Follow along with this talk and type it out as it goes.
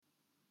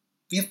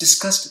We have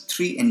discussed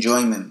three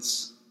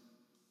enjoyments: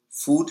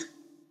 food,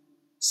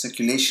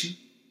 circulation,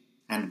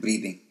 and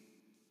breathing.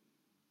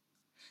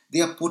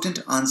 They are potent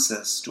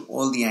answers to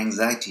all the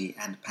anxiety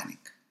and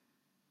panic.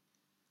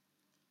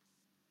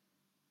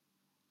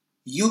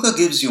 Yoga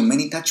gives you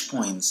many touch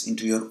points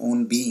into your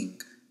own being,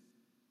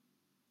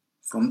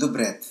 from the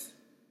breath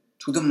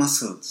to the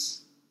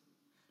muscles,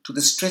 to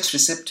the stretch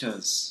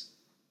receptors,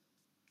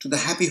 to the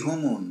happy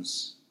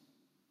hormones,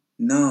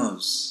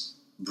 nerves,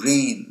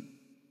 brain,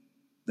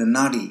 the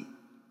nadi,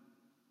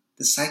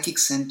 the psychic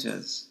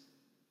centers,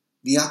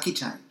 the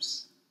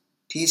archetypes,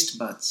 taste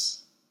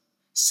buds,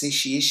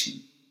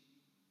 satiation.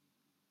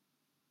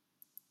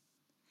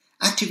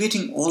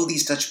 Activating all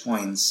these touch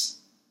points,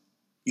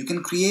 you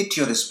can create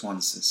your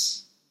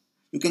responses.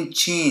 You can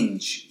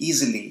change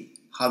easily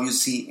how you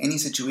see any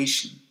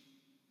situation.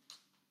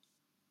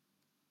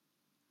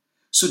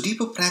 So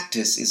deeper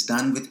practice is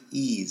done with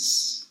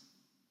ease.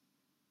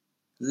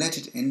 Let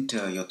it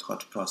enter your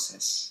thought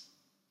process.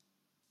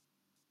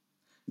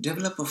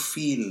 Develop a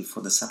feel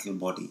for the subtle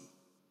body.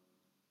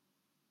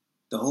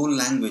 The whole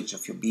language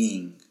of your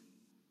being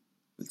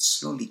will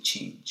slowly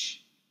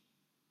change.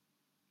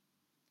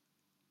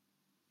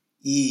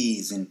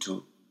 Ease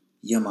into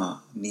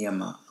yama,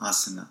 niyama,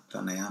 asana,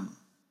 pranayama.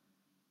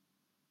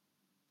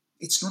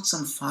 It's not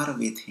some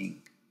faraway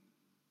thing.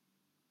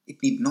 It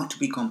need not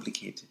be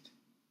complicated.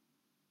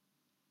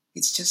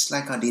 It's just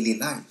like our daily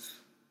life,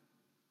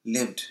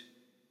 lived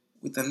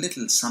with a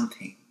little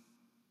something.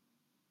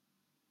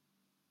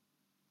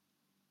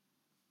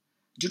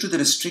 Due to the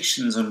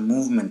restrictions on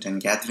movement and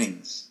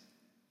gatherings,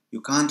 you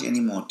can't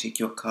anymore take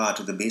your car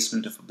to the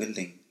basement of a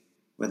building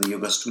where the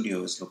yoga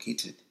studio is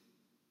located.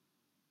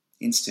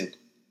 Instead,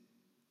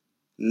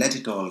 let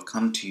it all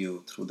come to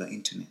you through the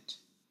internet.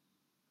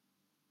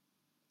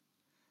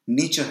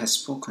 Nature has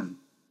spoken.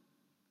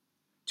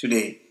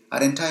 Today,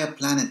 our entire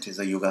planet is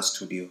a yoga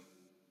studio,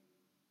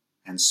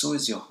 and so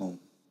is your home.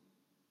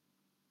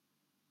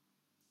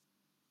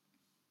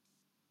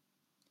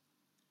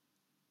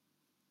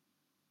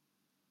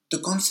 The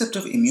concept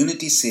of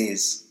immunity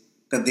says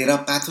that there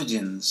are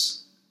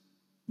pathogens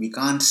we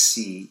can't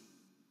see,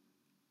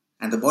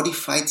 and the body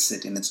fights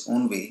it in its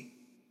own way.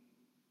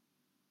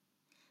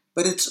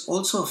 But it's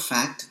also a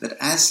fact that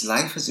as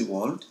life has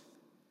evolved,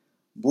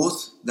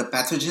 both the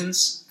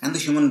pathogens and the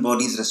human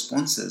body's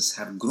responses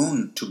have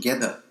grown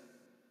together.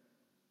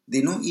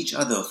 They know each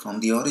other from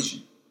the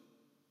origin.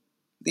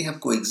 They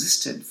have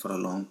coexisted for a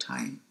long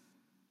time.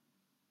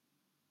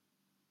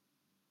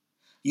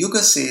 Yoga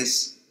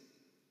says,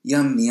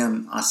 yam,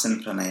 niyam,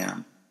 asana,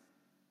 pranayam.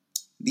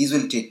 These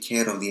will take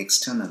care of the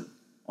external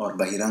or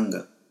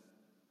bahiranga.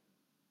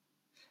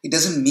 It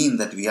doesn't mean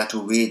that we are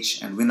to wage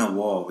and win a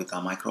war with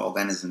our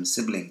microorganism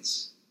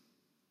siblings.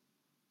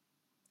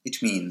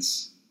 It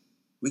means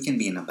we can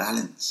be in a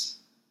balance,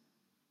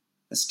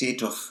 a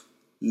state of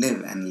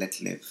live and let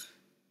live.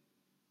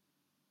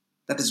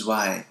 That is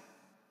why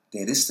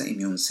there is the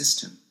immune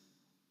system,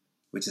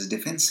 which is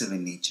defensive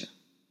in nature,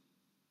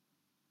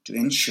 to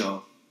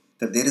ensure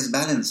that there is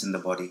balance in the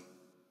body.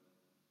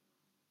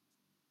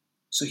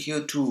 So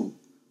here too,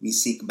 we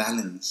seek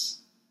balance.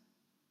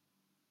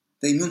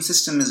 The immune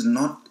system is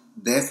not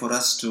there for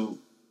us to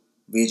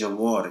wage a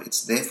war.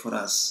 It's there for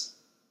us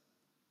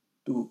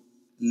to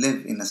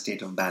live in a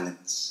state of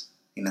balance,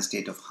 in a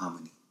state of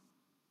harmony.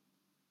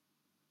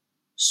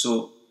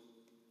 So,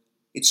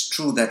 it's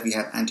true that we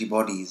have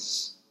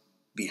antibodies,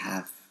 we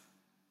have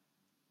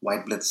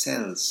white blood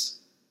cells,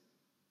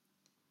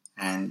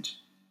 and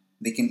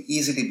they can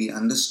easily be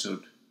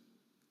understood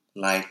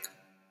like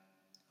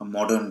a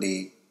modern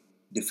day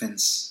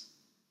defense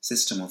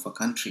system of a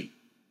country.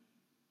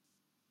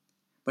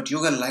 But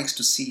yoga likes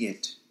to see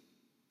it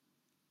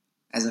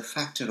as a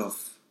factor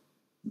of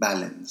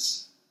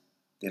balance.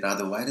 There are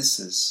the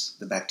viruses,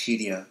 the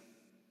bacteria,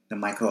 the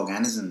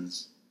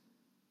microorganisms,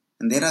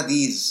 and there are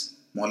these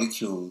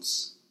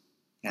molecules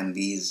and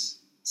these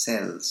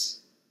cells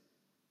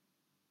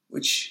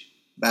which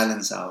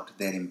balance out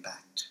their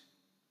impact.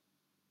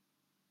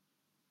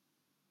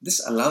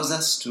 This allows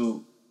us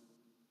to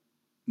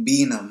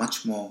be in a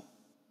much more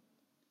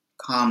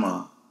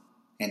calmer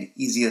and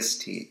easier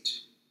state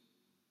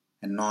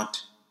and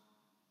not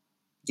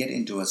get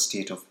into a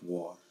state of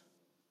war.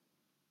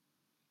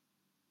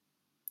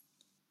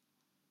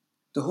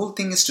 The whole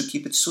thing is to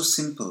keep it so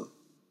simple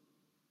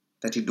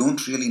that you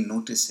don't really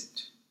notice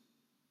it.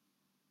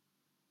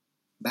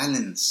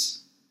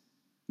 Balance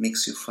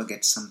makes you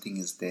forget something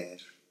is there.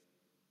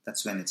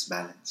 That's when it's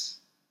balance.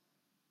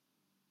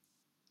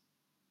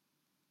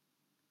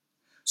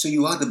 So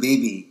you are the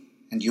baby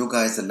and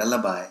yoga is the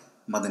lullaby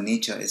Mother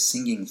Nature is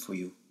singing for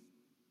you.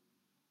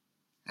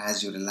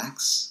 As you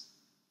relax,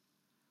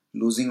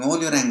 losing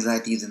all your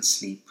anxieties in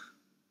sleep,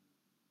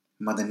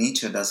 Mother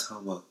Nature does her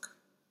work,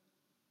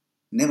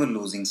 never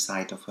losing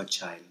sight of her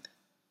child.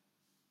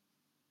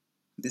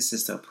 This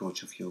is the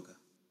approach of yoga.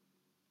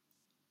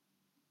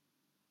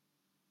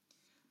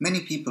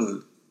 Many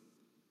people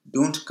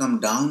don't come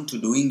down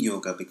to doing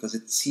yoga because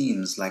it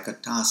seems like a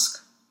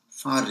task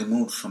far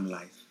removed from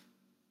life.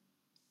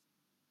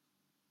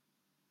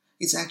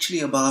 It's actually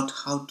about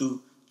how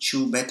to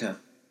chew better,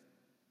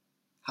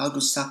 how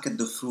to suck at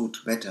the fruit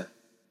better,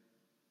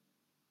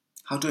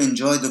 how to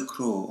enjoy the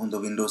crow on the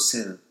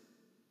windowsill,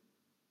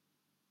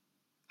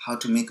 how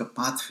to make a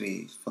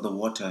pathway for the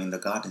water in the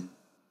garden,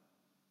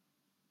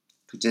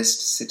 to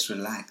just sit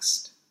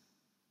relaxed,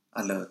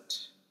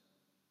 alert.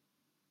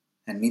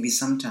 And maybe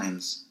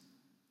sometimes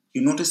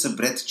you notice a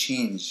breath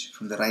change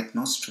from the right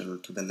nostril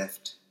to the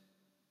left,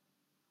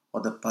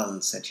 or the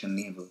pulse at your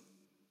navel.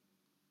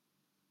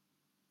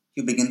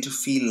 You begin to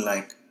feel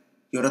like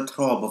you're a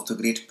throb of the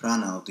great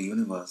prana of the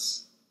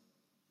universe,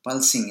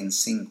 pulsing in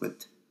sync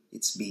with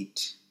its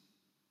beat,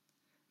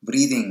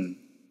 breathing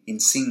in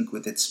sync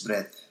with its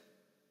breath.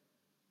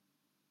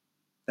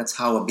 That's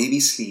how a baby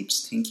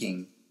sleeps,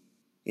 thinking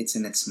it's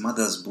in its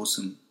mother's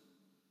bosom,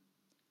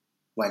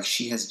 while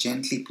she has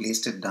gently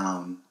placed it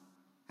down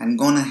and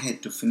gone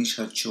ahead to finish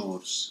her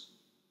chores.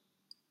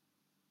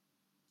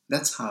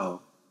 That's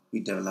how we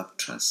develop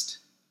trust,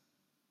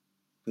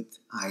 with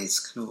eyes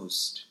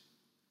closed.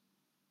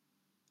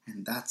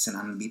 And that's an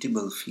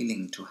unbeatable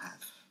feeling to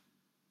have.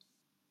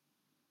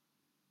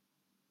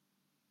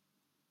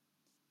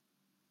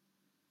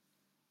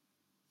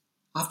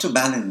 After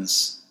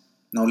balance,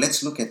 now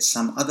let's look at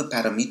some other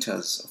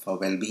parameters of our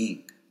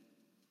well-being.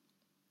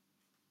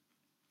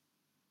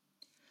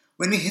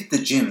 When we hit the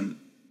gym,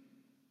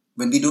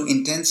 when we do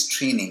intense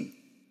training,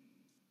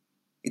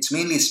 it's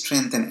mainly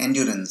strength and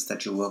endurance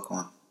that you work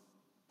on.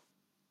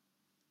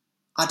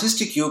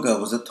 Artistic yoga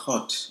was a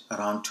thought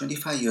around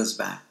 25 years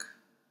back.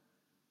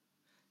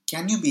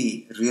 Can you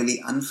be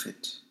really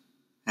unfit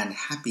and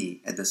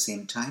happy at the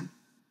same time?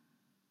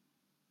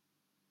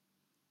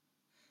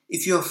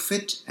 If you are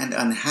fit and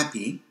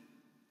unhappy,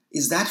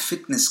 is that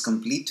fitness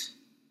complete?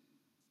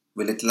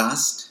 Will it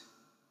last?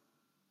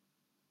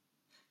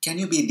 Can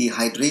you be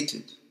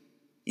dehydrated,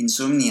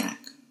 insomniac,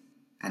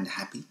 and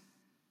happy?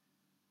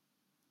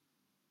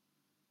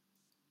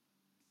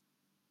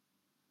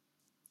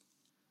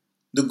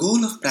 The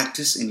goal of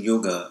practice in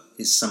yoga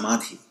is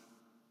samadhi.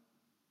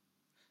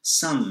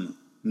 Sam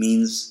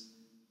means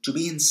to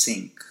be in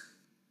sync,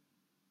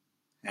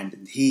 and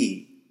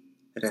dhi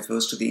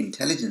refers to the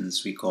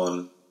intelligence we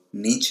call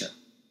nature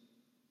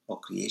or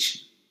creation.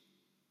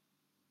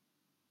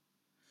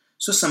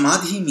 So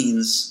samadhi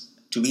means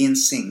to be in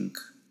sync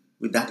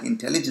with that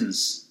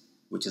intelligence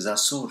which is our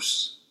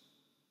source.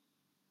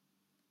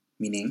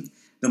 Meaning,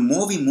 the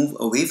more we move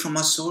away from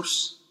our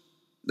source,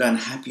 the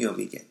unhappier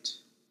we get.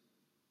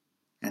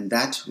 And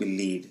that will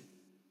lead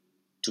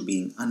to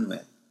being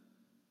unwell.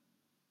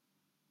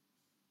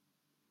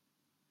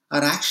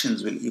 Our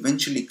actions will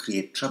eventually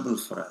create trouble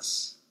for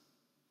us,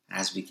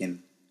 as we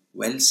can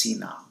well see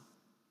now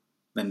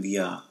when we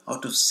are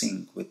out of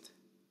sync with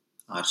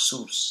our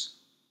source.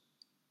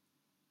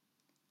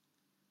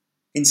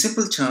 In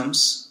simple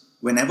terms,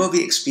 whenever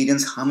we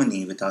experience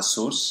harmony with our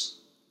source,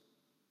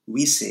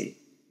 we say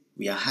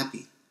we are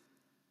happy.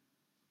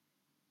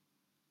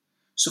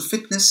 So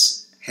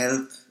fitness,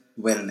 health,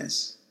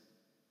 wellness,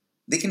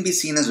 they can be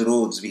seen as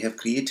roads we have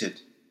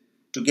created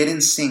to get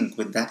in sync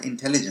with that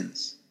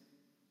intelligence,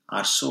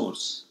 our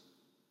source,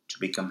 to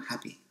become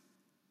happy.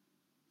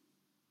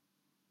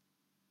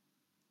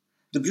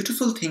 The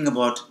beautiful thing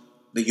about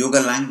the yoga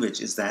language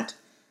is that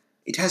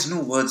it has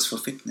no words for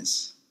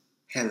fitness,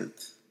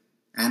 health,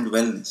 and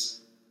wellness,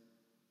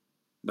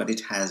 but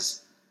it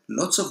has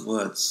lots of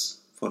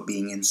words for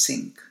being in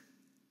sync.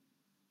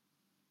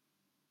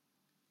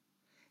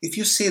 If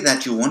you say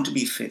that you want to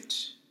be fit,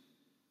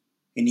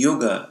 in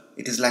yoga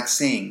it is like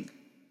saying,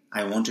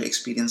 I want to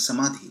experience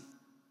samadhi,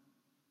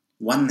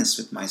 oneness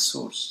with my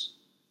source,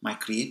 my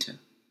creator,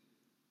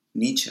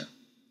 nature,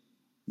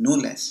 no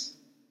less.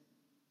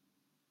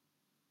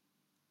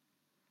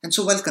 And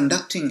so while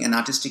conducting an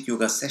artistic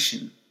yoga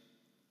session,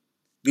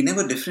 we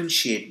never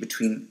differentiate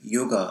between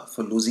yoga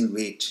for losing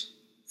weight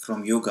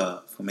from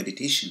yoga for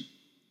meditation,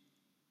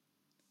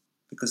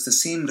 because the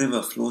same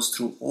river flows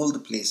through all the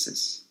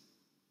places,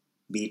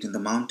 be it in the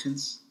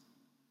mountains,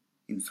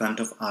 in front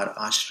of our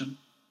ashram,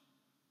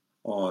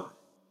 or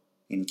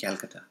in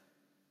Calcutta.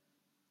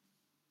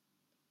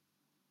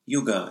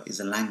 Yoga is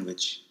a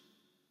language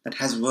that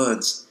has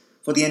words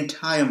for the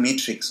entire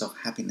matrix of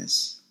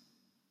happiness,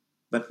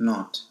 but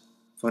not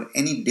for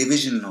any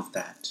division of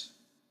that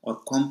or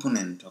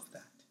component of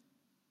that.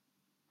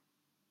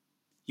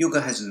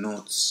 Yoga has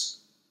notes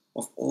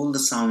of all the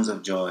sounds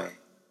of joy,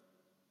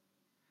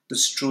 the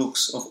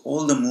strokes of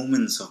all the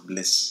movements of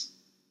bliss,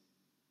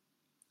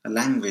 a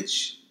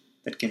language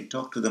that can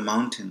talk to the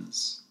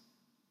mountains,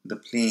 the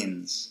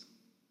plains,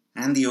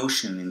 and the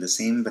ocean in the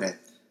same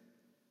breath.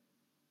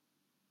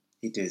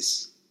 It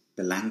is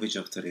the language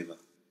of the river.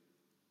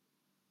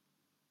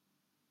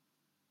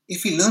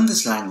 If we learn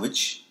this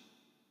language,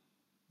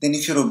 then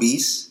if you're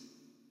obese,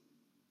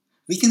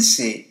 we can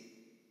say,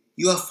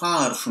 you are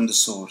far from the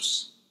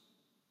source.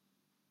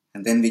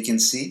 And then we can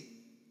say,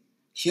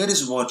 here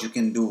is what you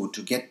can do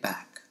to get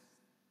back.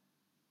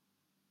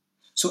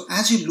 So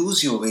as you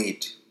lose your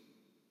weight,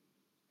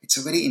 it's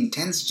a very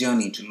intense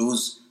journey to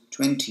lose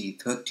 20,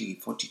 30,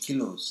 40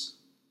 kilos.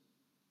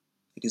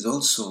 it is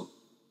also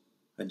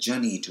a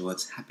journey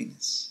towards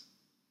happiness.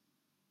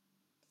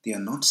 They are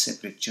not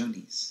separate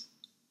journeys.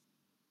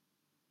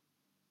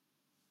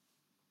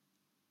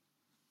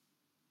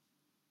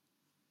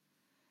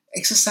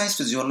 Exercise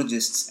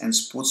physiologists and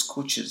sports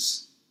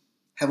coaches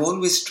have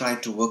always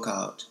tried to work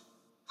out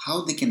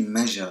how they can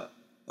measure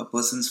a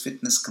person's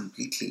fitness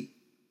completely,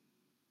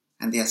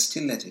 and they are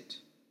still at it.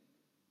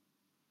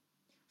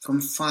 From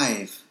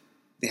 5,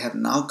 they have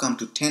now come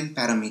to 10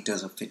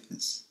 parameters of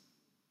fitness,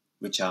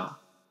 which are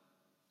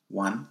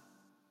 1.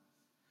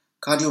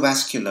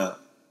 Cardiovascular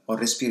or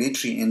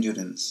respiratory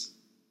endurance,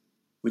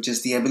 which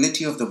is the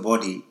ability of the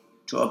body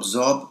to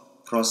absorb,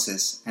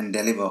 process, and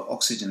deliver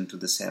oxygen to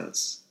the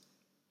cells.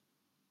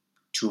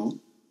 2.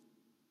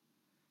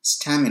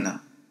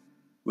 Stamina,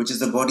 which is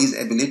the body's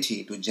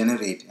ability to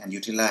generate and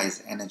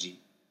utilize energy.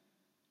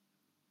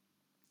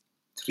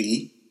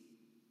 3.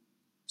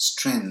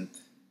 Strength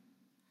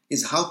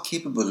is how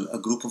capable a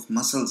group of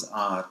muscles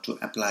are to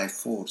apply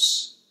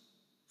force.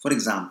 For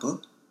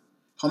example,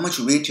 how much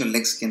weight your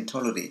legs can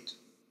tolerate.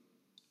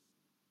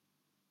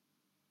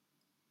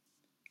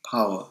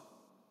 Power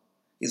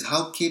is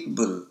how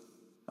capable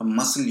a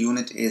muscle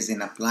unit is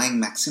in applying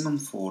maximum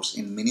force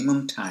in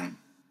minimum time.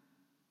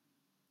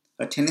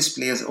 A tennis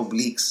player's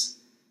obliques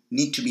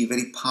need to be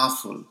very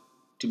powerful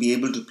to be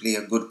able to play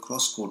a good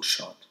cross-court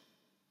shot.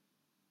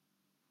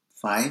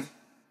 5.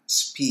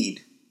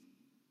 Speed,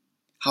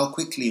 how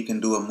quickly you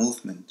can do a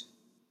movement.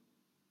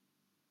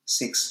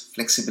 6.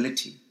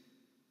 Flexibility.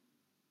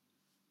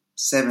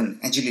 7.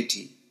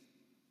 Agility,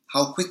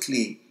 how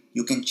quickly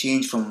you can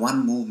change from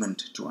one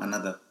movement to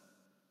another.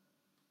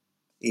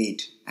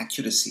 8.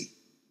 Accuracy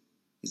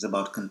is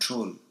about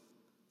control.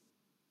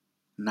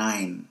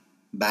 9.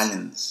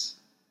 Balance.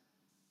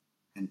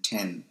 And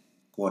 10.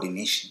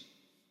 Coordination.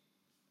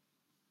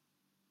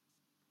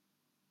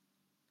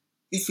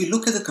 If we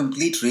look at the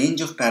complete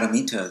range of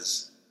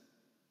parameters,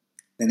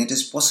 then it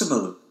is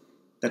possible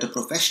that a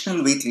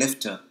professional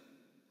weightlifter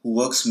who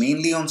works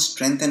mainly on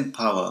strength and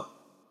power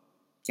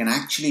can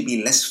actually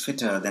be less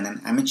fitter than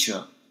an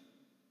amateur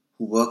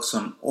who works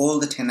on all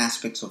the 10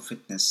 aspects of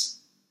fitness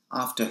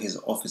after his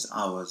office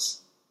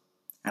hours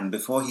and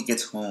before he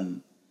gets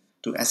home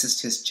to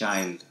assist his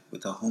child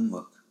with her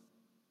homework.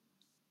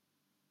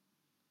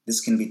 This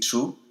can be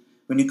true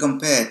when you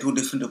compare 2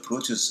 different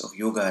approaches of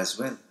yoga as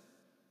well.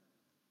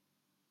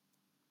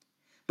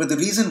 But the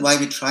reason why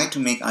we try to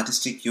make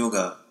artistic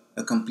yoga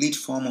a complete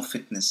form of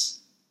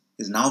fitness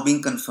is now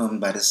being confirmed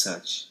by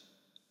research.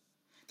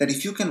 That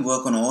if you can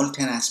work on all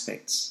 10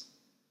 aspects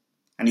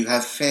and you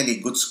have fairly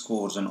good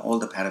scores on all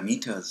the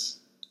parameters,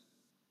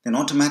 then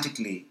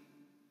automatically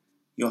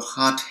your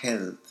heart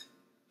health,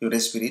 your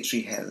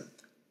respiratory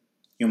health,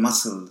 your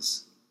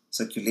muscles,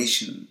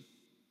 circulation,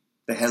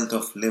 the health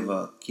of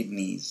liver,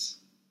 kidneys,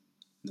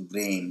 the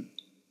brain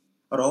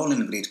are all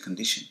in great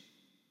condition.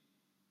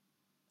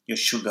 Your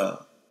sugar,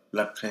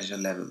 blood pressure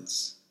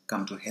levels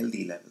come to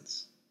healthy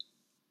levels.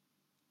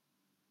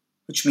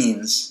 Which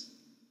means,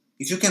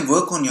 if you can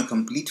work on your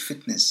complete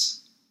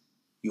fitness,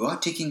 you are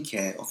taking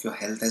care of your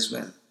health as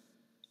well.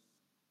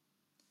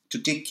 To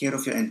take care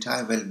of your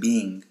entire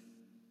well-being,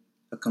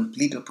 a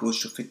complete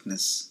approach to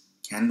fitness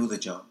can do the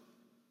job.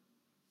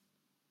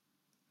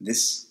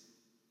 This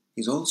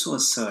is also a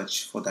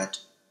search for that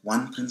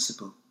one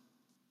principle,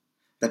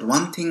 that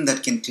one thing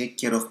that can take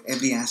care of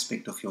every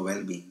aspect of your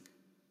well-being.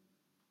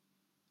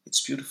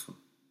 It's beautiful.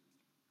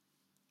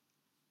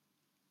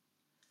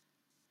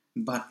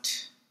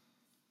 But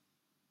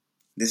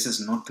this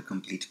is not the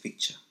complete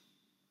picture.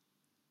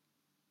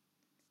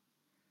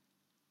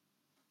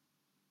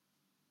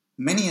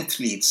 Many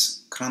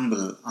athletes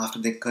crumble after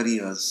their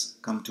careers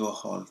come to a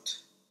halt.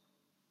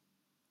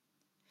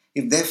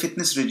 If their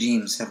fitness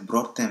regimes have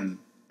brought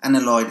them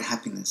unalloyed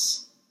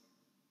happiness,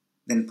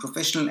 then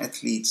professional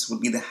athletes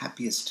would be the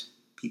happiest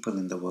people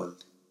in the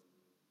world.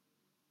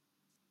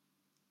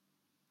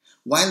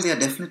 While they are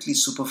definitely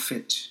super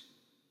fit,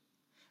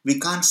 we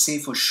can't say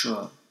for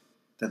sure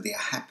that they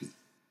are happy,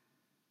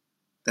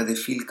 that they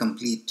feel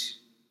complete,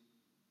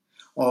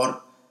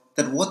 or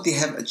that what they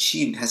have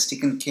achieved has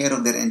taken care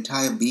of their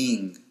entire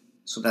being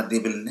so that they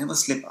will never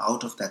slip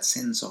out of that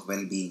sense of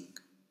well-being.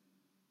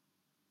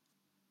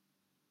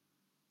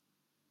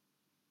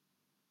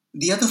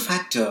 The other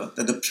factor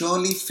that the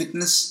purely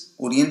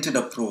fitness-oriented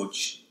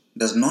approach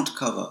does not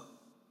cover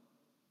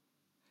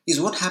is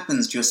what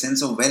happens to your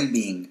sense of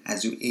well-being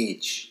as you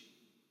age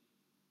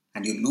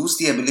and you lose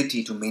the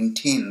ability to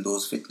maintain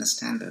those fitness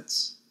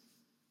standards.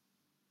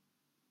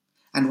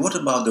 And what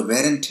about the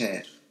wear and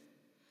tear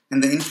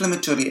and the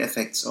inflammatory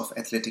effects of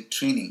athletic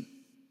training?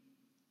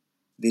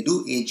 They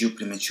do age you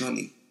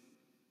prematurely.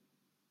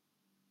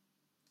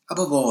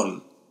 Above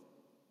all,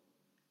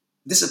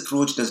 this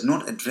approach does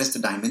not address the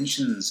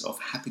dimensions of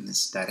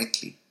happiness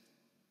directly.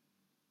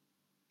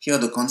 Here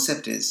the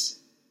concept is,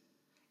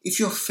 if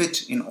you're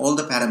fit in all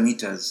the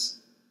parameters,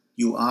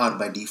 you are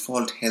by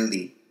default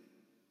healthy,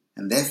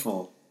 and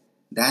therefore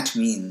that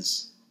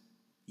means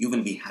you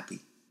will be happy.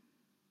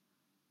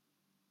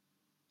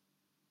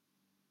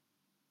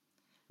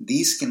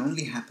 These can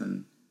only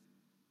happen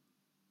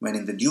when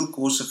in the due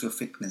course of your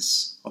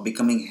fitness, of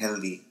becoming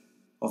healthy,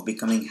 of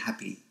becoming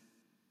happy,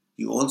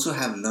 you also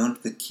have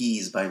learnt the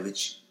keys by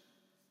which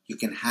you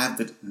can have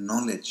the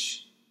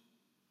knowledge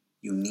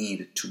you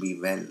need to be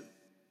well.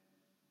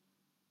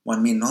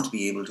 One may not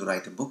be able to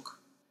write a book,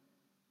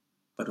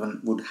 but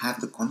one would have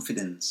the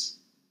confidence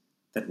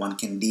that one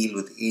can deal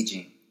with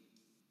aging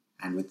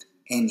and with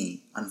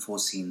any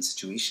unforeseen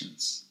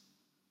situations.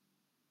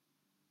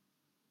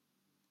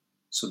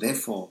 So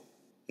therefore,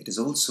 it is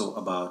also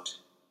about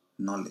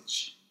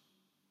knowledge.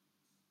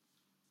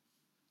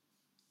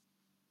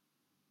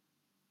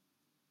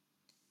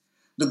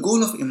 The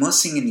goal of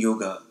immersing in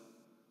yoga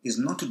is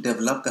not to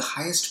develop the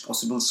highest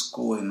possible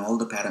score in all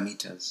the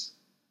parameters.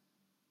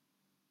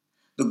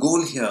 The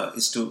goal here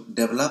is to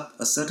develop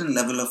a certain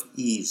level of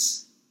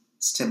ease,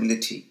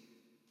 stability,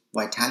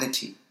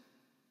 vitality,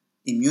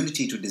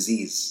 immunity to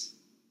disease,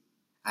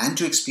 and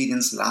to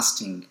experience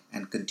lasting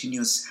and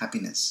continuous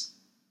happiness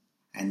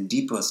and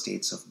deeper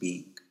states of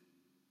being,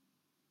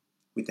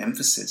 with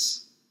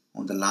emphasis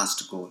on the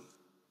last goal.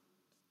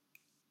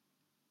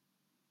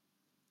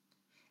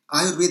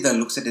 Ayurveda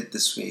looks at it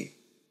this way.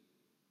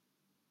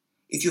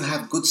 If you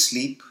have good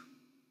sleep,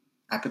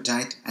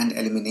 appetite and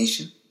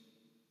elimination,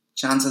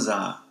 chances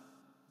are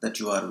that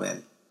you are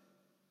well.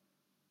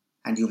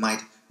 And you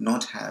might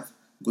not have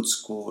good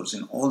scores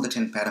in all the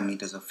 10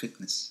 parameters of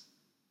fitness.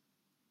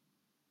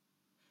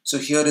 So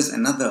here is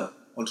another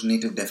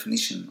alternative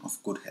definition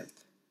of good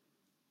health.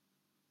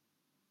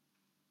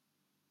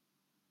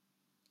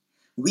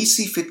 We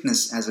see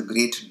fitness as a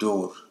great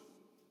door,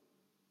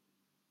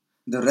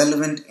 the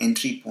relevant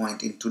entry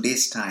point in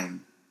today's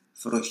time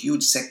for a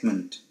huge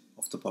segment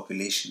of the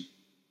population.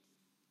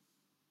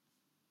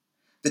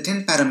 The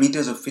 10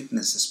 parameters of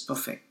fitness is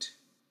perfect.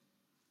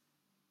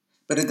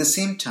 But at the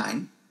same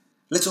time,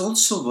 let's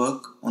also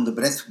work on the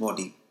breath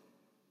body,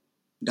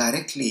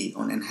 directly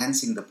on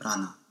enhancing the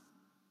prana.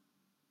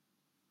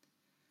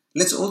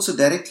 Let's also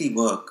directly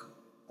work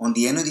on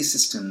the energy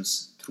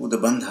systems through the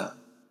bandha.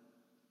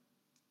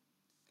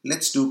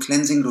 Let's do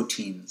cleansing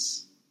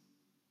routines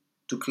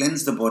to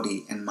cleanse the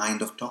body and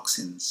mind of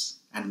toxins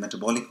and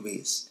metabolic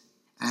waste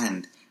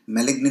and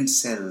malignant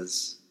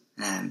cells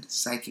and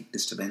psychic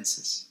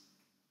disturbances.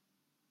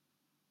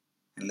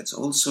 And let's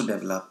also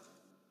develop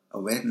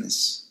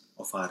awareness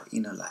of our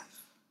inner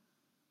life.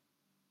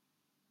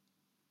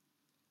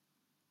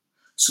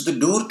 So the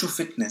door to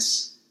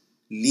fitness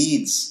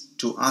leads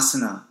to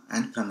asana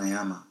and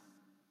pranayama.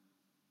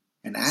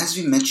 And as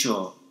we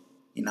mature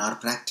in our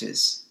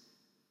practice,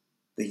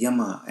 the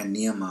yama and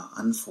niyama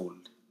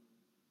unfold.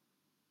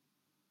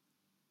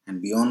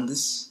 And beyond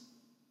this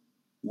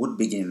would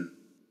begin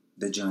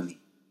the journey.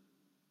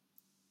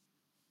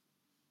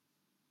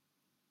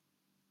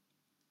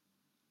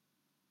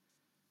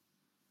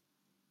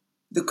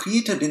 The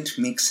Creator didn't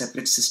make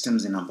separate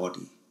systems in our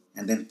body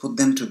and then put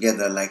them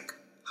together like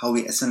how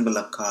we assemble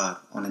a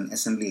car on an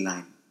assembly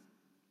line.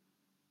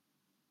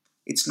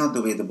 It's not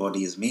the way the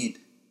body is made.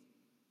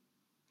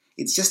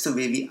 It's just the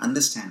way we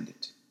understand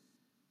it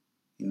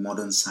in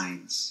modern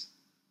science.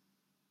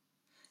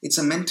 It's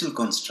a mental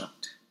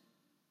construct.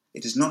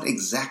 It is not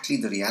exactly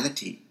the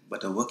reality,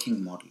 but a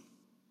working model.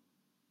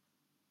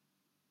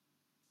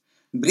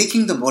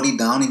 Breaking the body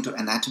down into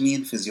anatomy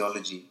and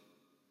physiology,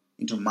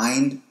 into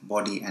mind,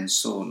 body and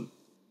soul,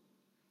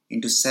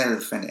 into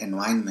self and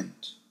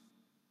environment,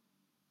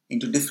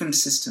 into different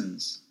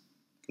systems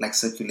like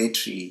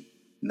circulatory,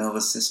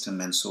 nervous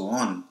system and so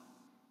on.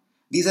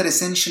 These are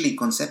essentially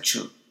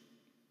conceptual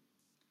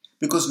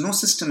because no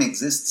system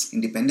exists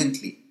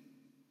independently.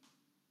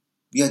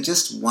 We are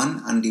just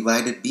one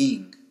undivided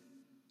being,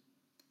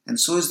 and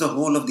so is the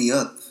whole of the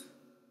earth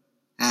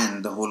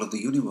and the whole of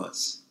the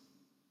universe.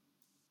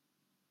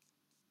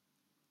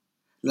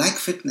 Like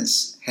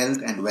fitness, health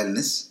and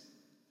wellness,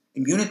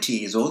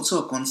 immunity is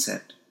also a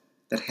concept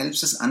that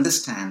helps us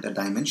understand a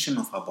dimension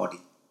of our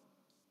body.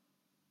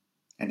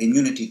 And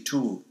immunity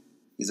too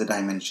is a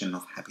dimension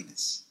of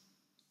happiness.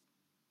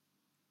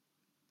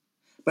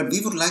 But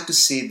we would like to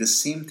say the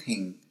same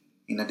thing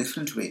in a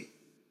different way.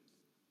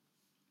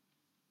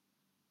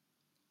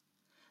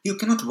 You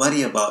cannot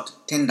worry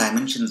about 10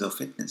 dimensions of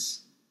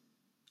fitness.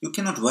 You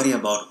cannot worry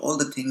about all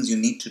the things you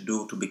need to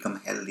do to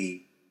become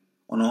healthy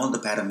on all the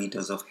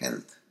parameters of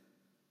health.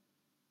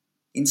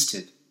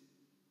 Instead,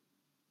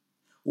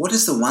 what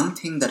is the one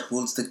thing that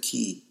holds the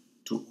key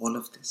to all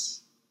of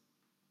this?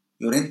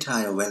 Your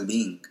entire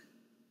well-being.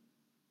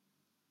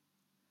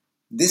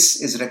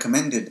 This is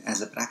recommended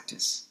as a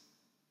practice.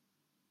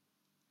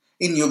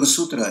 In Yoga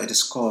Sutra, it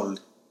is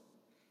called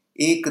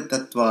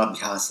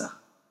tattvābhyāsaḥ,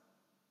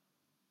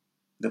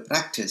 the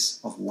practice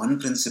of one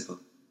principle.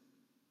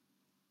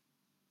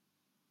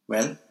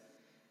 Well,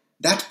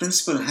 that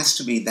principle has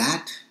to be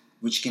that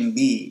which can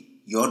be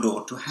your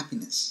door to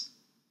happiness.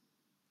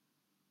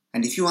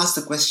 And if you ask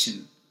the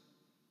question,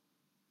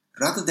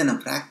 rather than a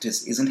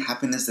practice, isn't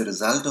happiness the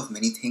result of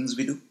many things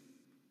we do?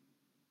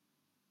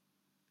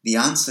 The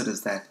answer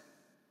is that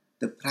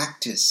the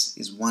practice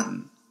is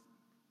one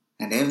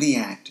And every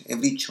act,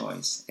 every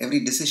choice, every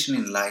decision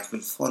in life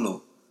will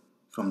follow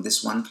from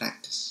this one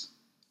practice.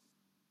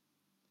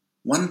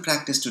 One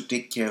practice to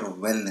take care of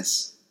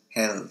wellness,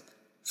 health,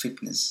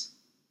 fitness,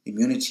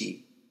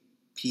 immunity,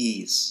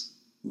 peace,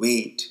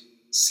 weight,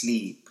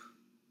 sleep,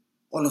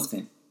 all of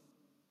them.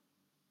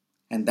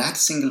 And that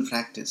single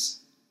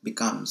practice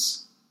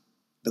becomes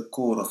the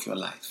core of your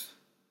life.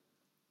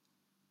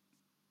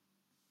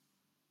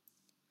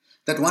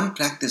 That one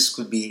practice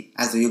could be,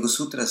 as the Yoga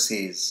Sutra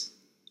says,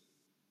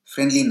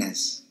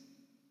 friendliness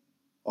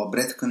or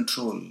breath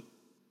control,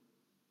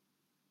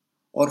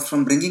 or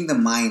from bringing the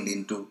mind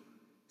into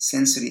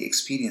sensory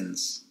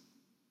experience,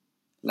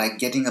 like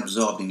getting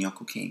absorbed in your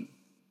cooking,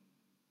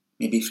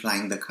 maybe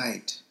flying the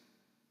kite,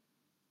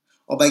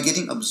 or by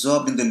getting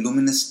absorbed in the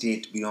luminous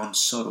state beyond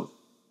sorrow,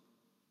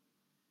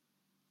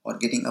 or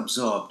getting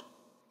absorbed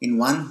in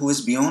one who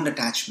is beyond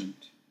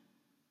attachment,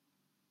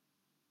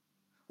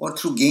 or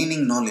through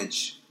gaining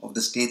knowledge of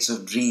the states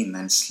of dream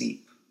and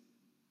sleep,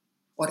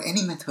 or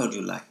any method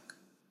you like.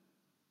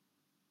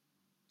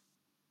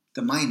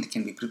 The mind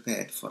can be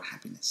prepared for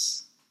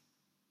happiness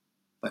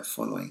by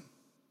following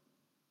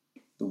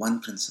the one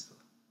principle.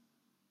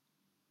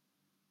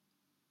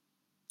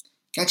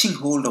 Catching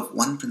hold of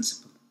one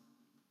principle,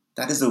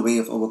 that is the way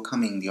of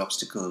overcoming the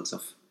obstacles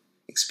of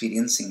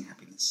experiencing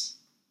happiness.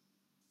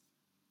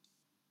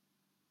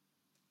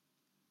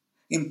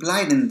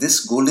 Implied in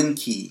this golden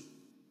key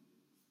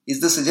is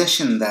the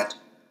suggestion that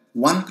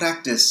one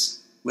practice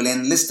will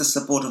enlist the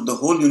support of the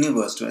whole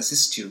universe to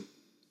assist you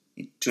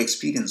to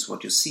experience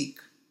what you seek.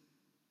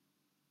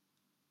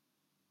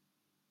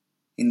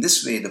 In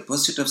this way, the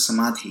pursuit of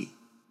samadhi,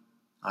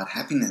 our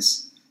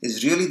happiness,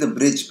 is really the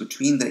bridge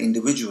between the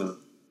individual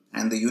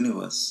and the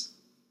universe.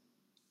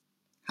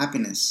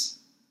 Happiness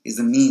is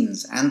the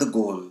means and the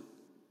goal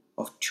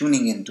of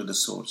tuning into the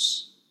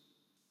source.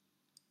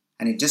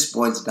 And it just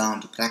boils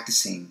down to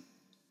practicing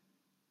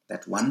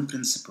that one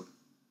principle.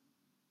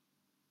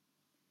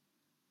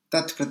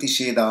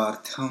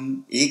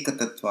 Pratiṣedhārtham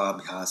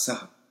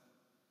tattvābhyāsaḥ.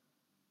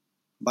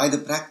 By the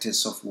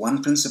practice of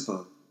one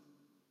principle,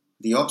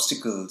 the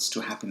obstacles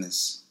to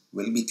happiness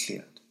will be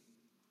cleared.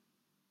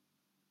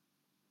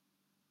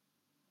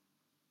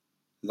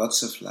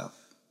 Lots of love,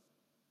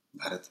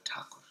 Bharat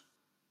Thakur.